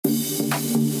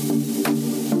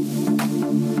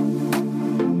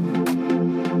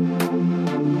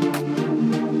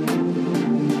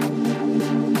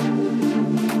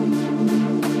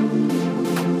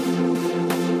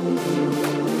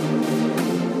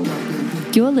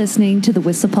You're listening to the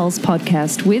Whistler Pulse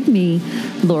podcast with me,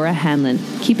 Laura Hanlon,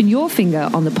 keeping your finger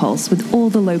on the pulse with all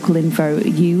the local info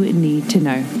you need to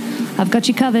know. I've got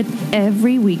you covered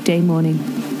every weekday morning.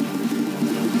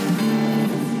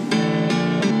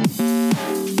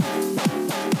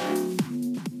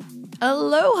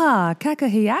 Aloha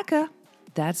Kakahiaka.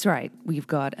 That's right, we've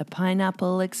got a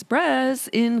Pineapple Express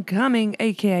incoming,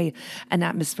 aka an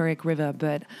atmospheric river,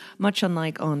 but much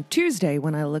unlike on Tuesday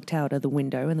when I looked out of the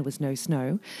window and there was no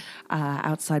snow,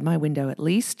 outside my window at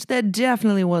least, there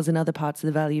definitely was in other parts of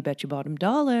the valley, you bet your bottom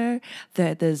dollar,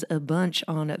 that there's a bunch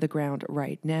on the ground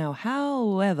right now.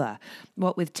 However,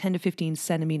 what with 10 to 15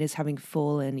 centimeters having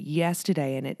fallen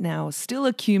yesterday and it now still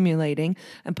accumulating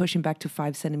and pushing back to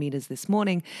 5 centimeters this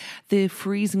morning, the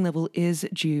freezing level is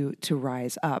due to rise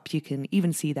up. You can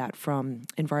even see that from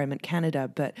Environment Canada,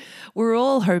 but we're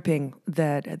all hoping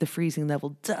that the freezing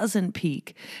level doesn't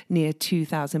peak near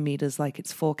 2,000 meters like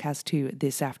it's forecast to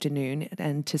this afternoon,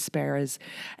 and to spare us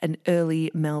an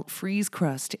early melt freeze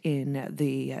crust in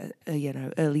the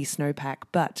early snowpack.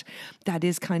 But that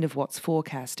is kind of what's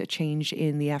forecast, a change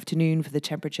in the afternoon for the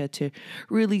temperature to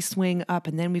really swing up,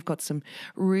 and then we've got some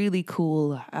really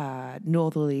cool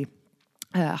northerly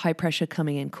high pressure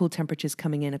coming in, cool temperatures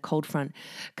coming in, a cold front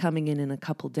coming in a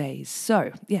couple days.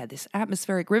 So, yeah, this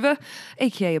atmospheric river,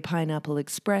 aka a Pineapple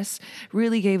Express,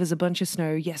 really gave us a bunch of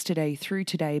snow yesterday through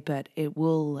today, but it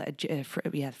will,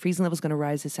 freezing level is going to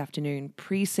rise this afternoon.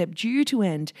 Precip due to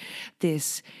end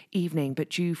this evening, but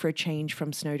due for a change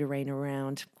from snow to rain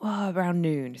around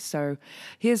noon. So,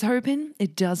 here's hoping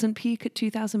it doesn't peak at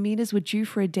 2,000 meters. We're due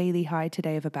for a daily high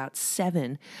today of about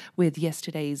 7, with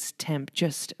yesterday's temp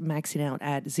just maxing out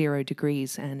at 0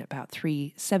 degrees and about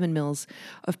 7 mils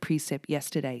of precip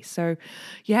yesterday. So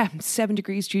yeah, 7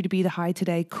 degrees due to be the high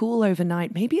today. Cool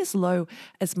overnight, maybe as low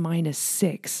as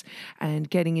 -6 and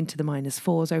getting into the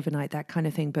 -4s overnight, that kind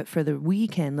of thing. But for the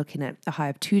weekend, looking at a high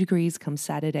of 2 degrees come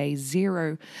Saturday,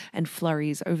 0 and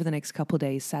flurries over the next couple of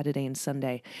days, Saturday and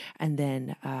Sunday. And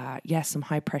then, some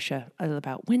high pressure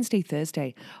about Wednesday,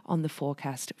 Thursday on the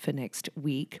forecast for next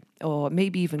week, or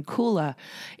maybe even cooler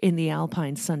in the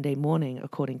Alpine Sunday morning,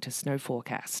 according to snow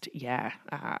forecast.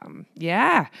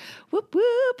 Whoop,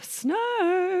 whoop,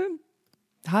 snow.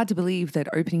 Hard to believe that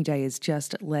opening day is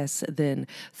just less than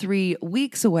 3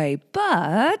 weeks away,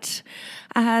 but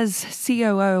as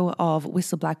COO of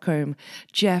Whistler Blackcomb,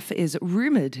 Jeff is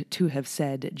rumored to have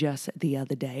said just the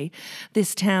other day,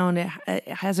 this town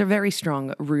has a very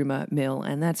strong rumour mill,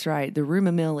 and that's right, the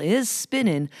rumour mill is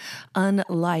spinning,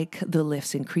 unlike the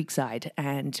lifts in Creekside,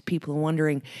 and people are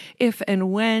wondering if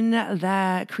and when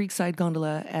that Creekside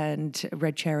gondola and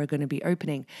red chair are going to be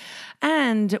opening,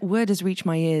 and word has reached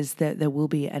my ears that there will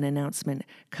be an announcement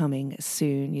coming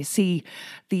soon. You see,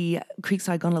 the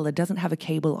Creekside gondola doesn't have a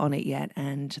cable on it yet,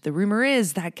 and the rumor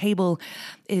is that cable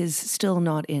is still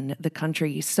not in the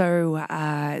country. So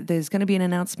there's going to be an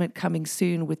announcement coming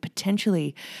soon with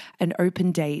potentially an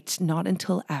open date not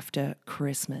until after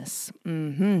Christmas.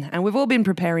 And we've all been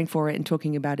preparing for it and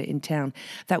talking about it in town.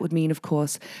 That would mean, of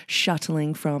course,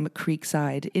 shuttling from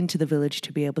Creekside into the village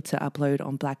to be able to upload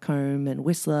on Blackcomb and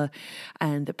Whistler,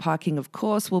 and the parking, of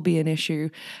course, will be an issue.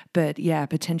 But yeah,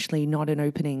 potentially not an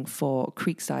opening for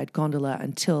Creekside Gondola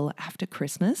until after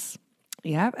Christmas.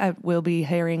 Yeah, we'll be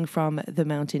hearing from the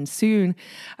mountain soon,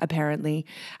 apparently.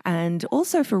 And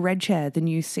also for Red Chair, the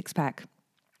new 6-pack.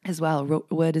 As well,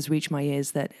 word has reached my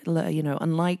ears that,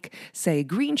 unlike, say,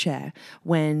 Green Chair,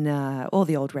 when, or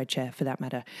the old Red Chair for that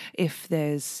matter, if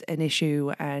there's an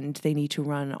issue and they need to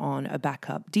run on a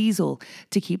backup diesel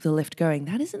to keep the lift going,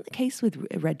 that isn't the case with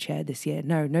Red Chair this year.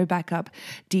 No backup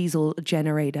diesel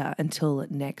generator until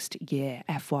next year,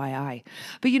 FYI.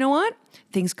 But you know what?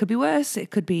 Things could be worse. It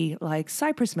could be like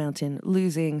Cypress Mountain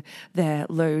losing their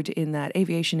load in that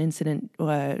aviation incident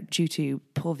due to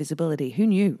poor visibility. Who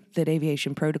knew that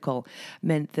aviation protocol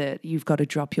meant that you've got to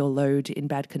drop your load in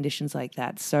bad conditions like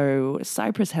that? So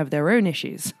Cypress have their own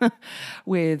issues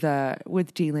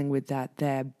with dealing with that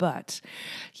there. But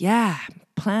yeah,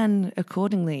 plan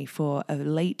accordingly for a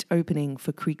late opening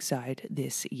for Creekside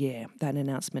this year. That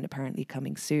announcement apparently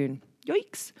coming soon.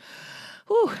 Yikes.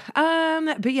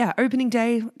 But yeah, opening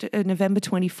day, November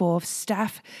 24th,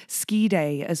 staff ski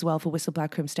day as well for Whistler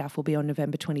Blackcomb staff will be on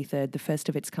November 23rd, the first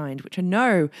of its kind, which I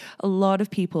know a lot of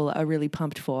people are really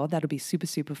pumped for. That'll be super,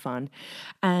 super fun.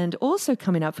 And also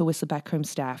coming up for Whistler Blackcomb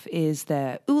staff is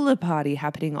the Ula party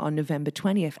happening on November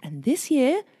 20th. And this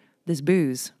year, there's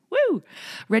booze. Woo!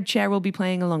 Red Chair will be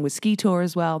playing along with Ski Tour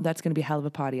as well. That's going to be a hell of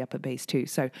a party up at base too.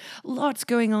 So lots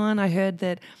going on. I heard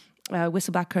that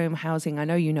Whistler Blackcomb housing, I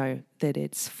know you know that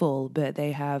it's full, but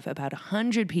they have about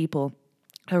 100 people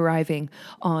arriving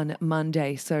on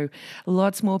Monday. So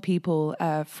lots more people,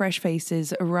 fresh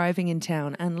faces arriving in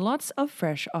town, and lots of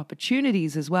fresh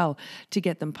opportunities as well to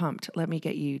get them pumped. Let me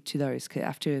get you to those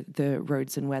after the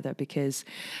roads and weather, because,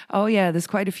 oh yeah, there's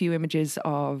quite a few images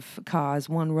of cars.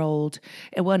 One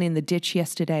in the ditch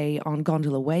yesterday on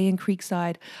Gondola Way in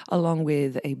Creekside, along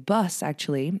with a bus,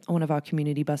 actually, one of our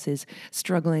community buses,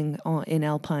 struggling in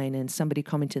Alpine, and somebody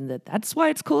commented that's why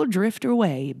it's called Drifter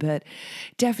Way. But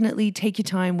definitely take your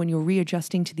time when you're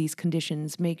readjusting to these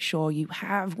conditions. Make sure you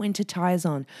have winter tires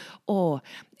on, or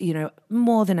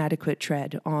more than adequate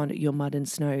tread on your mud and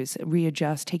snows.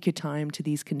 Readjust, take your time to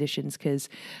these conditions, because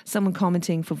someone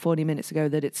commenting from 40 minutes ago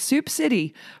that it's Soup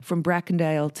City from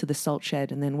Brackendale to the Salt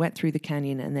Shed, and then wet through the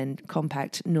canyon, and then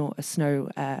compact snow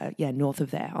north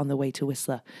of there on the way to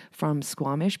Whistler from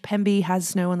Squamish. Pemby has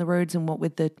snow on the roads, and what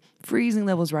with the freezing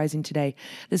levels rising today,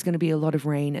 there's going to be a lot of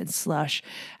rain and slush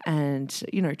and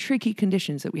tricky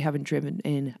conditions that we haven't driven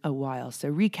in a while.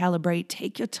 So recalibrate,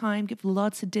 take your time, give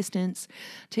lots of distance,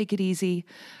 take it easy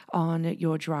on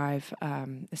your drive,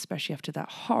 especially after that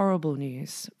horrible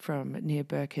news from near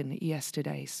Birken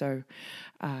yesterday. So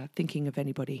thinking of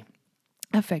anybody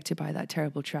affected by that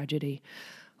terrible tragedy.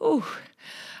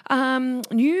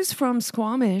 News from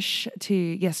Squamish to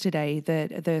yesterday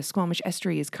that the Squamish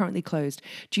estuary is currently closed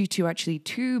due to actually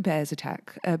two pair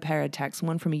attacks,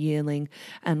 one from a yearling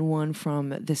and one from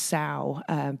the sow,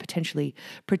 potentially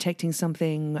protecting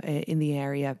something in the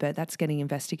area, but that's getting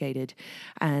investigated.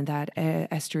 And that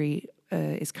estuary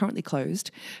is currently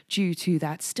closed due to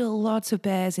that. Still lots of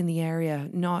bears in the area,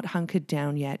 not hunkered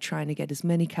down yet, trying to get as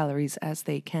many calories as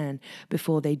they can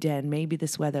before they den. Maybe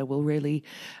this weather will really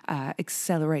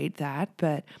accelerate that,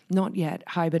 but not yet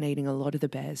hibernating a lot of the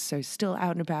bears. So still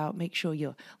out and about. Make sure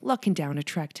you're locking down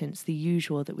attractants, the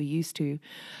usual that we're used to.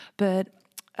 But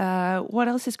what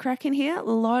else is cracking here?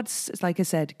 Lots, like I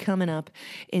said, coming up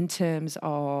in terms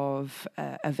of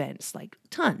events, like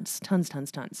tons.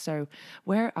 So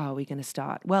where are we going to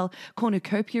start? Well,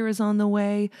 Cornucopia is on the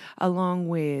way, along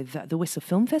with the Whistler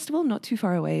Film Festival, not too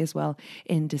far away as well,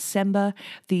 in December.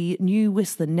 The new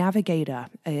Whistler Navigator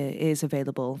is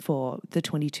available for the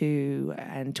 22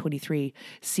 and 23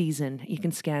 season. You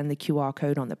can scan the QR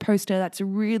code on the poster. That's a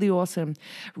really awesome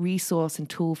resource and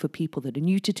tool for people that are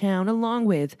new to town, along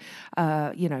with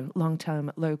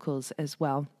long-term locals as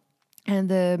well. And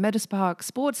the Meadows Park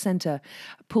Sports Centre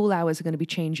pool hours are going to be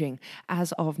changing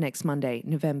as of next Monday,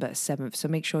 November 7th. So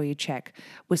make sure you check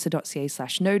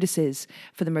whistler.ca/notices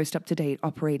for the most up-to-date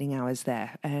operating hours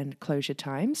there and closure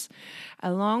times.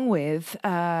 Along with,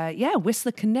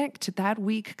 Whistler Connect that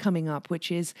week coming up,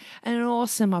 which is an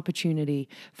awesome opportunity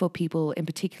for people in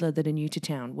particular that are new to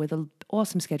town, with an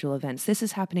awesome schedule of events. This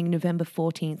is happening November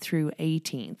 14th through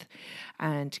 18th.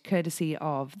 And courtesy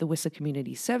of the Whistler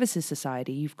Community Services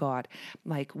Society, you've got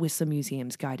like Whistler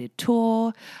Museum's guided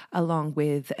tour, along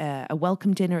with a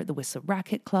welcome dinner at the Whistler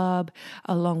Racket Club,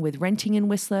 along with renting in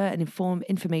Whistler, and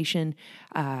information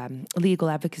legal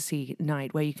advocacy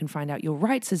night where you can find out your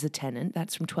rights as a tenant.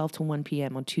 That's from 12 to 1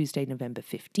 p.m. on Tuesday, November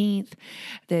 15th.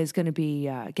 There's going to be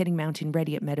getting mountain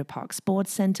ready at Meadow Park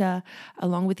Sports Centre,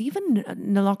 along with even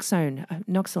naloxone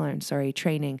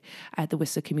training at the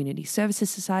Whistler Community Services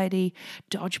Society,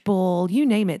 dodgeball, you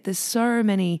name it. There's so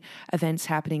many events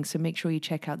happening, so make sure you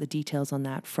check out the details on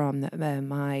that from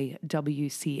mywcss.org.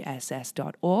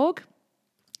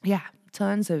 Yeah,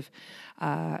 tons of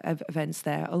events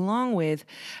there, along with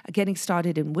getting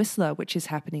started in Whistler, which is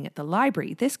happening at the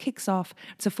library. This kicks off,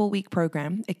 it's a 4-week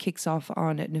program. It kicks off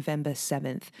on November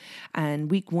 7th. And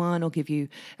week 1 will give you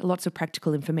lots of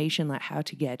practical information, like how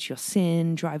to get your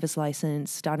SIN, driver's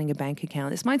license, starting a bank account.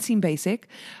 This might seem basic,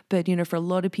 but, for a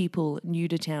lot of people new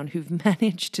to town who've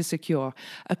managed to secure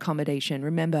accommodation.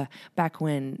 Remember back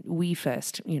when we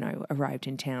first, arrived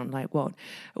in town, like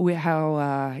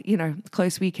how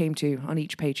close we came to on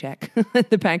each paycheck.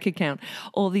 The bank account,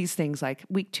 all these things. Like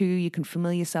week 2, you can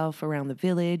familiar yourself around the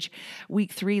village.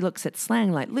 Week 3 looks at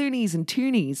slang like loonies and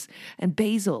toonies and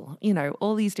basil,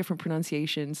 all these different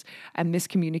pronunciations and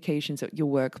miscommunications at your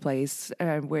workplace,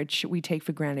 which we take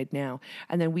for granted now.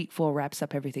 And then week 4 wraps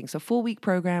up everything. So 4-week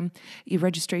program, your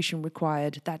registration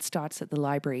required. That starts at the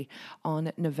library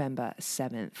on November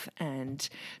 7th. And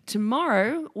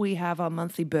tomorrow we have our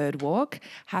monthly bird walk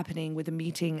happening with a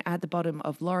meeting at the bottom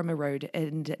of Lorimer Road,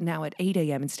 and now at 8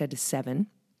 a.m. instead of 7.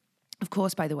 Of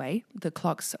course, by the way, the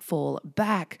clocks fall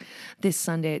back this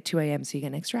Sunday at 2 a.m. So you get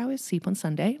an extra hour's sleep on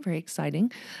Sunday. Very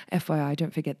exciting. FYI,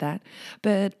 don't forget that.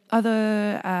 But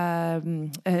other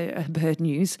bird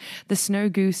news, the snow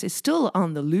goose is still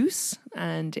on the loose.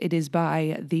 and it is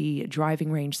by the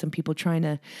driving range. Some people trying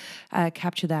to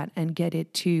capture that and get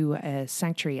it to a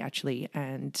sanctuary, actually,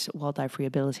 and wildlife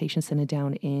rehabilitation center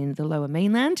down in the Lower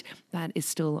Mainland. That is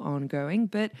still ongoing.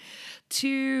 But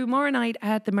tomorrow night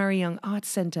at the Murray Young Arts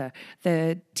Center,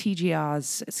 the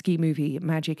TGR's ski movie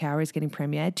Magic Hour is getting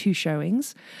premiered, 2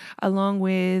 showings, along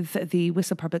with the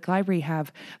Whistler Public Library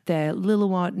have their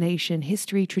Lillooet Nation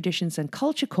History, Traditions and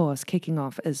Culture course kicking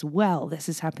off as well. This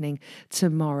is happening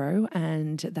tomorrow,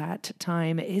 and that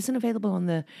time isn't available on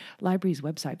the library's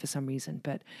website for some reason,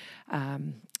 but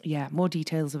more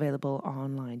details available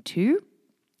online too.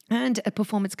 And a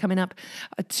performance coming up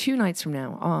 2 nights from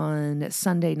now on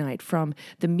Sunday night from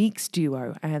the Meeks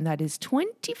Duo. And that is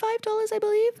 $25, I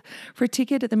believe, for a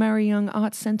ticket at the Murray Young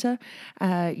Arts Center.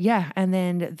 And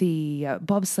then the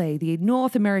bobsleigh, the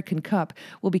North American Cup,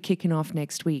 will be kicking off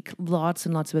next week. Lots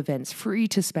and lots of events, free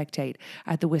to spectate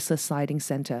at the Whistler Sliding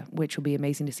Center, which will be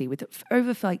amazing to see with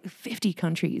over 50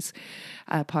 countries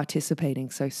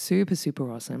participating. So super,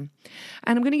 super awesome.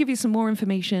 And I'm going to give you some more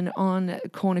information on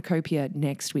Cornucopia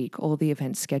next week, all the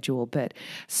events schedule, but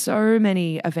so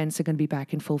many events are going to be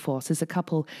back in full force. There's a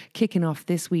couple kicking off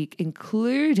this week,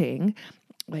 including,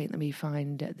 let me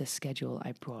find the schedule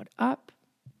I brought up,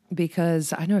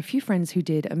 because I know a few friends who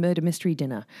did a murder mystery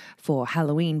dinner for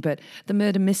Halloween, but the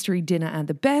murder mystery dinner and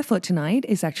the Barefoot tonight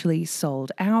is actually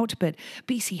sold out. But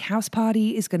BC House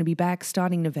Party is going to be back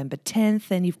starting November 10th.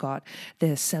 Then you've got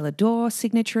the Cellar Door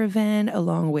signature event,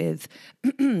 along with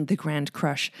the Grand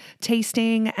Crush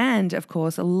tasting. And of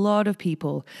course, a lot of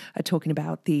people are talking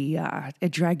about the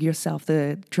Drag Yourself,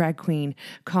 the drag queen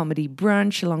comedy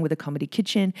brunch, along with the comedy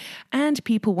kitchen. And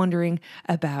people wondering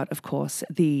about, of course,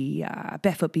 the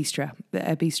Barefoot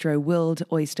Bistro Willed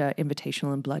Oyster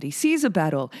Invitational and Bloody Caesar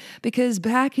battle, because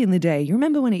back in the day, you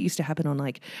remember when it used to happen on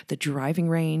like the driving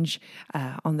range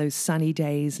on those sunny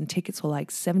days, and tickets were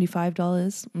like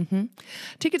 $75.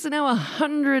 Tickets are now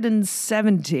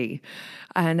 $170,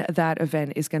 and that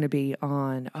event is going to be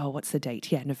on what's the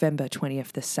date? November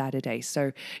 20th, this Saturday.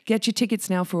 So get your tickets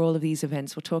now for all of these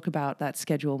events. We'll talk about that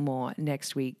schedule more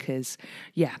next week, because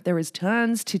there is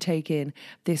tons to take in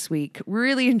this week.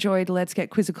 Really enjoyed Let's Get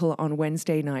Quizzical on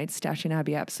Wednesday night. Stash and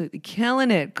Abby absolutely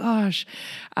killing it. Gosh,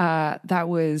 that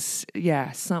was,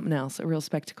 something else. A real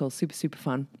spectacle. Super, super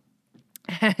fun.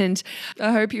 And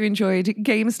I hope you enjoyed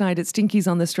Games Night at Stinky's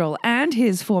on the Stroll and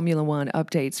his Formula One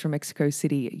updates from Mexico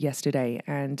City yesterday.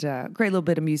 And great little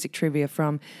bit of music trivia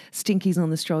from Stinky's on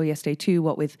the Stroll yesterday too,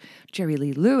 what with Jerry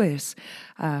Lee Lewis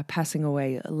passing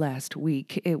away last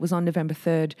week. It was on November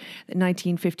 3rd,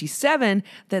 1957,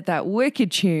 that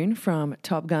wicked tune from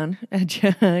Top Gun,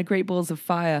 Great Balls of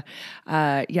Fire,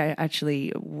 topped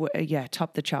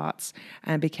the charts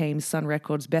and became Sun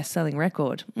Records' best-selling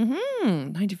record.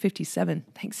 1957.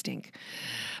 Thanks, Stink.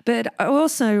 But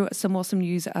also some awesome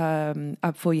news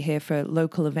up for you here for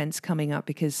local events coming up,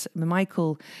 because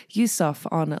Michael Yusoff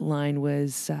online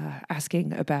was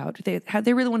asking about how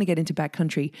they really want to get into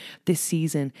backcountry this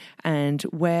season, and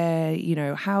where,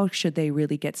 how should they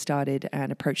really get started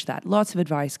and approach that. Lots of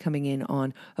advice coming in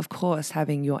on, of course,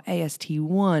 having your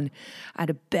AST1 at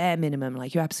a bare minimum.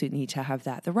 Like, you absolutely need to have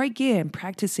that, the right gear, and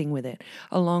practicing with it,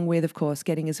 along with, of course,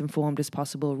 getting as informed as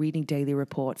possible, reading daily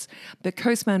reports. But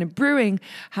Coast Mountain Brewing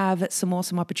have some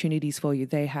awesome opportunities for you.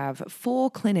 They have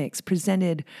 4 clinics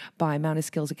presented by Mountain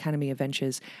Skills Academy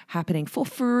Adventures happening for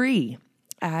free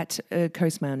at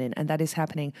Coast Mountain, and that is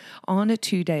happening on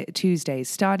Tuesdays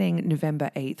starting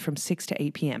November 8th from 6 to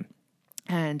 8 p.m.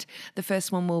 And the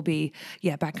first one will be,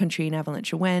 backcountry and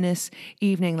avalanche awareness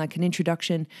evening, like an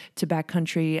introduction to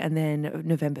backcountry. And then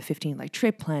November 15th, like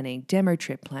trip planning, demo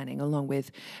trip planning, along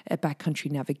with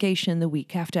backcountry navigation the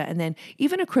week after. And then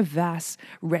even a crevasse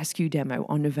rescue demo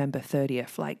on November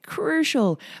 30th. Like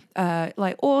crucial,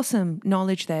 awesome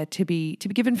knowledge there to be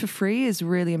given for free is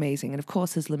really amazing. And of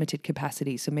course, there's limited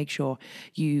capacity. So make sure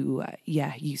you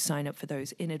sign up for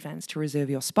those in advance to reserve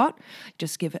your spot.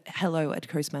 Just give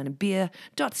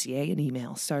hello@coastmountainbeer.ca an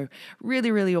email. So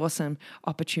really, really awesome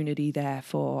opportunity there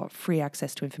for free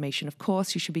access to information. Of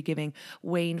course, you should be giving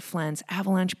Wayne Flann's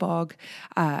Avalanche Bog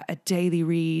a daily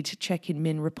read, check in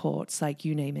min reports, like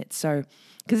you name it. So,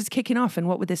 because it's kicking off, and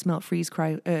what with this melt freeze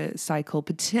cycle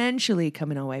potentially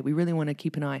coming our way, we really want to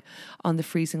keep an eye on the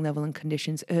freezing level and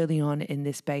conditions early on in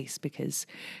this base, because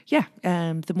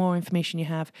the more information you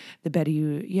have, the better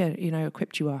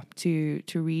equipped you are to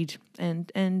read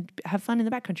and have fun in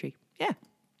the backcountry.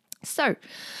 So,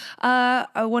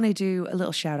 I want to do a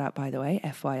little shout out, by the way,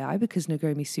 FYI, because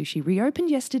Nagomi Sushi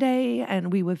reopened yesterday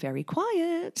and we were very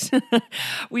quiet.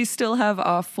 We still have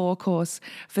our 4-course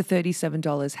for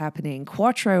 $37 happening.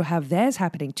 Quattro have theirs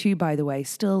happening too, by the way.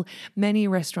 Still many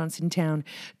restaurants in town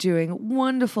doing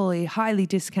wonderfully, highly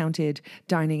discounted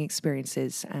dining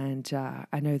experiences. And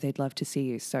I know they'd love to see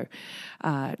you. So,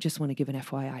 just want to give an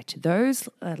FYI to those.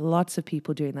 Lots of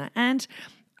people doing that. And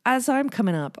as I'm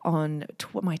coming up on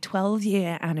my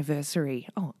 12-year anniversary,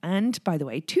 and by the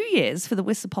way, 2 years for the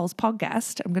Whistler Pulse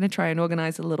podcast, I'm going to try and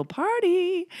organize a little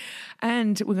party.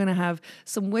 And we're going to have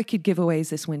some wicked giveaways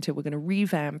this winter. We're going to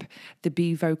revamp the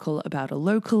Be Vocal About a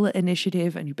Local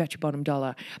initiative, and you bet your bottom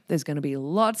dollar there's going to be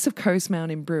lots of Coast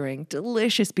Mountain Brewing,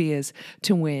 delicious beers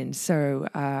to win. So,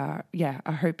 I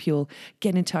hope you'll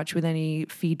get in touch with any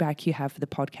feedback you have for the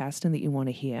podcast and that you want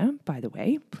to hear, by the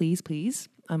way. Please.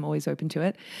 I'm always open to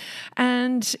it.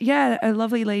 And a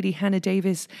lovely lady, Hannah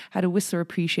Davis, had a Whistler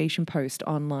appreciation post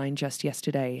online just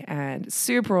yesterday, and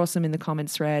super awesome in the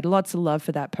comments thread. Lots of love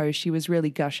for that post. She was really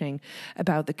gushing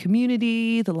about the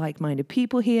community, the like-minded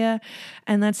people here.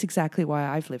 And that's exactly why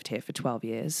I've lived here for 12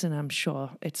 years. And I'm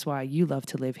sure it's why you love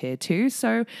to live here too.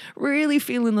 So really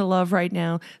feeling the love right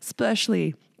now,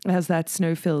 especially as that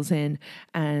snow fills in.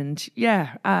 And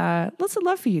lots of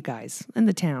love for you guys in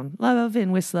the town. Love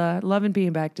in Whistler, love in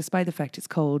being back despite the fact it's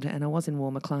cold and I was in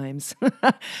warmer climes.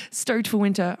 Stoked for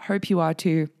winter. Hope you are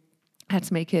too. Let's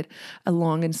make it a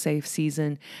long and safe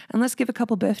season. And let's give a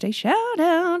couple birthday shout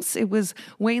outs. It was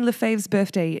Wayne Lefebvre's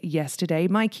birthday yesterday,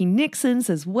 Mikey Nixon's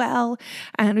as well.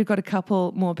 And we've got a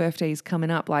couple more birthdays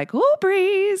coming up, like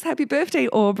Aubrey's. Happy birthday,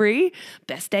 Aubrey.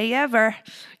 Best day ever.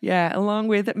 Yeah, along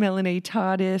with Melanie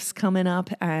Tardis coming up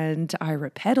and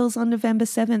Ira Pedals on November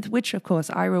 7th, which of course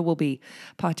Ira will be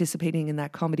participating in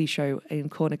that comedy show in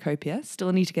Cornucopia.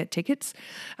 Still need to get tickets.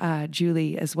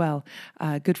 Julie as well.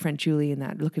 Good friend Julie in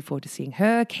that. Looking forward to seeing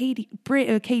her. Kate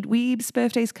Weeb's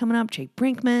birthday's coming up. Jake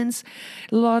Brinkman's.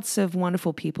 Lots of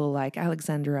wonderful people like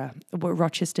Alexandra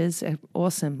Rochester's,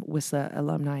 awesome Whistler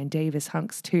alumni, and Davis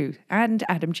Hunks too. And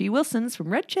Adam G. Wilson's from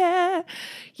Red Chair.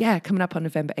 Yeah, coming up on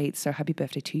November 8th. So happy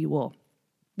birthday to you all.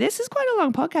 This is quite a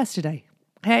long podcast today.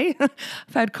 Hey, I've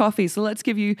had coffee, so let's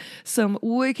give you some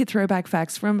wicked throwback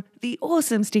facts from the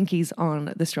awesome Stinkies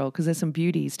on the Stroll, because there's some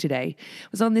beauties today.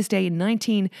 It was on this day in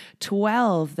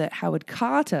 1912 that Howard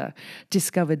Carter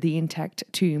discovered the intact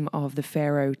tomb of the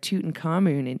pharaoh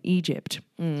Tutankhamun in Egypt.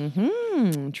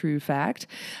 True fact.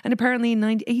 And apparently in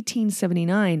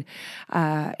 1879,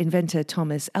 inventor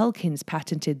Thomas Elkins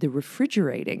patented the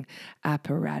refrigerating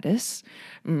apparatus.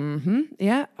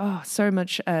 Yeah. Oh, so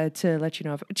much to let you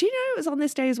know of. Do you know it was on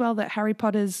this day as well that Harry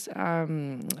Potter's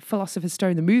Philosopher's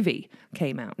Stone, the movie,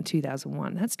 came out in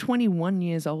 2001? That's 21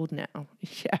 years old now.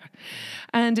 Yeah.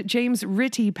 And James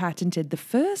Ritty patented the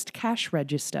first cash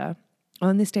register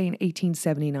on this day in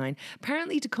 1879,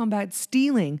 apparently to combat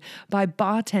stealing by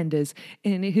bartenders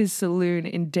in his saloon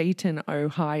in Dayton,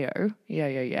 Ohio.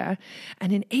 Yeah.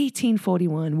 And in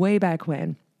 1841, way back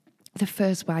when, the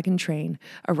first wagon train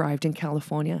arrived in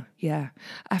California. Yeah.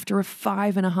 After a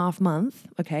 5.5 month,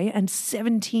 and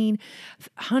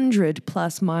 1,700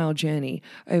 plus mile journey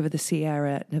over the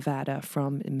Sierra Nevada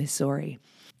from Missouri.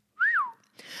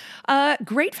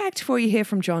 Great fact for you here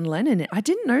from John Lennon. I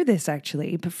didn't know this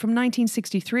actually, but from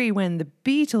 1963, when the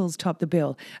Beatles topped the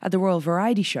bill at the Royal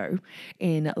Variety Show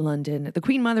in London, the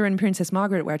Queen Mother and Princess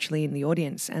Margaret were actually in the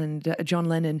audience, and John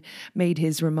Lennon made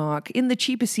his remark, "In the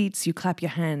cheaper seats, you clap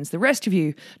your hands. The rest of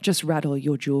you just rattle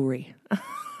your jewelry."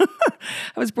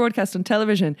 I was broadcast on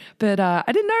television, but I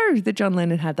didn't know that John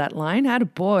Lennon had that line.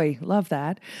 Attaboy, love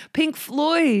that. Pink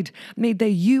Floyd made their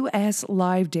US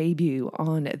live debut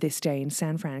on this day in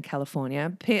San Fran,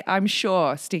 California. I'm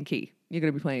sure, Stinky, you're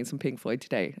going to be playing some Pink Floyd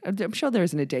today. I'm sure there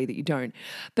isn't a day that you don't.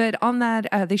 But on that,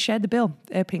 they shared the bill,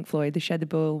 Pink Floyd. They shared the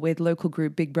bill with local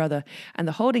group Big Brother and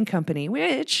the holding company,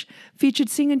 which featured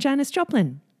singer Janis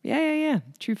Joplin. Yeah.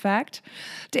 True fact.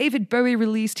 David Bowie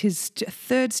released his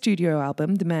third studio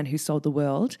album, The Man Who Sold the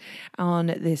World, on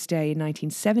this day in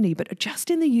 1970, but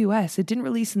just in the US. It didn't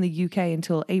release in the UK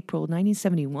until April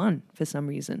 1971 for some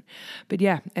reason. But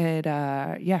there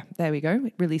we go.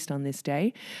 It released on this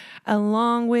day.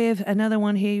 Along with another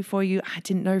one here for you, I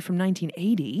didn't know, from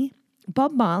 1980.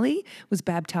 Bob Marley was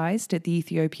baptized at the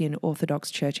Ethiopian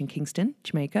Orthodox Church in Kingston,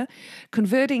 Jamaica,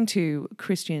 converting to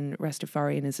Christian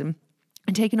Rastafarianism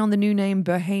and taking on the new name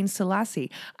Berhane Selassie.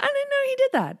 I didn't know he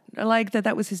did that. I like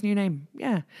that was his new name.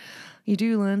 Yeah. You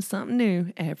do learn something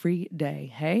new every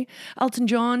day, hey? Elton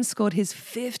John scored his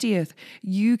 50th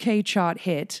UK chart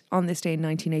hit on this day in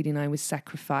 1989 with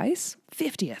Sacrifice.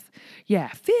 50th. Yeah,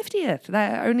 50th.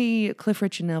 That only Cliff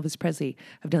Richard and Elvis Presley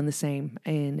have done the same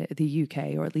in the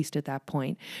UK, or at least at that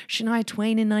point. Shania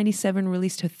Twain in 97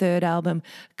 released her third album,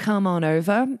 Come On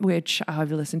Over, which I've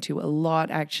listened to a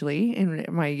lot actually in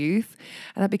my youth.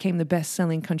 And that became the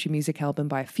best-selling country music album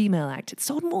by a female act. It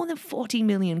sold more than 40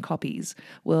 million copies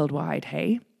worldwide,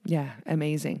 hey? Yeah,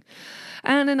 amazing.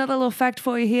 And another little fact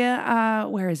for you here.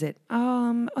 Where is it?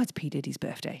 It's P. Diddy's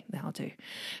birthday. That'll do.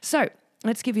 So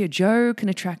let's give you a joke and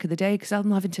a track of the day, because I'm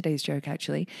loving today's joke,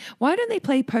 actually. Why don't they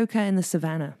play poker in the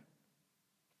savannah?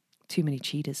 Too many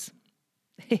cheaters.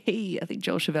 Hey, I think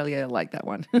Joel Chevalier liked that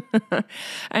one.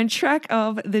 And track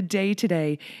of the day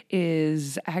today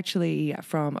is actually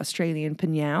from Australian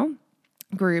Pinyao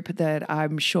group that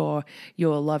I'm sure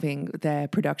you're loving their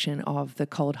production of the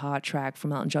Cold Heart track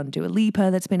from Elton John and Dua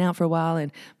Lipa that's been out for a while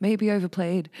and maybe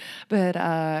overplayed. But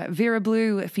Vera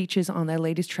Blue features on their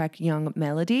latest track, Young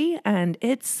Melody, and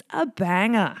it's a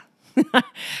banger.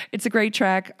 It's a great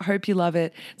track. I hope you love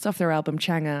it. It's off their album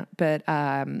Changa, but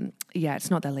yeah,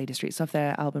 it's not their latest release. It's off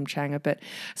their album Changa, but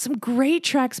some great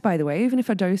tracks, by the way, even if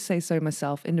I don't say so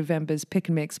myself, in November's Pick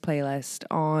and Mix playlist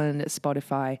on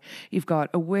Spotify. You've got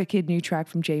a wicked new track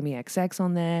from Jamie XX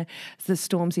on there, the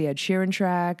Stormzy Ed Sheeran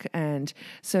track, and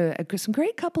so some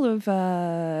great couple of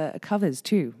covers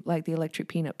too, like the Electric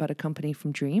Peanut Butter Company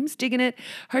from Dreams. Digging it.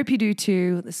 Hope you do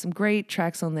too. There's some great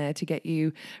tracks on there to get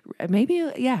you,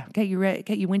 maybe, get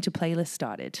your winter playlist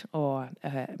started, or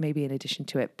maybe in addition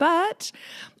to it. But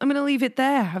I'm going to leave it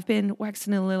there. I've been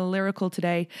waxing a little lyrical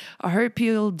today. I hope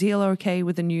you'll deal okay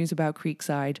with the news about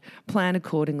Creekside. Plan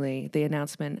accordingly. The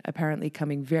announcement apparently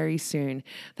coming very soon.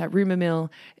 That rumour mill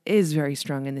is very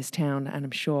strong in this town, and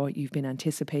I'm sure you've been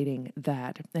anticipating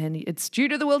that. And it's due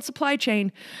to the world supply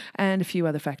chain and a few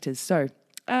other factors. So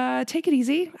take it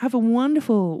easy. Have a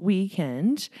wonderful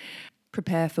weekend.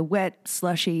 Prepare for wet,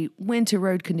 slushy, winter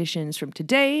road conditions from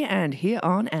today and here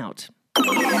on out.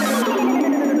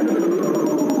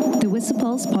 The Whistle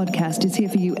Pulse podcast is here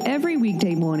for you every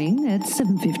weekday morning at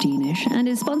 7:15ish and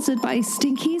is sponsored by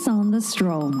Stinkies on the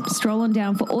Stroll. Stroll on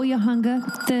down for all your hunger,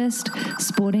 thirst,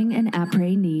 sporting and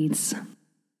après needs.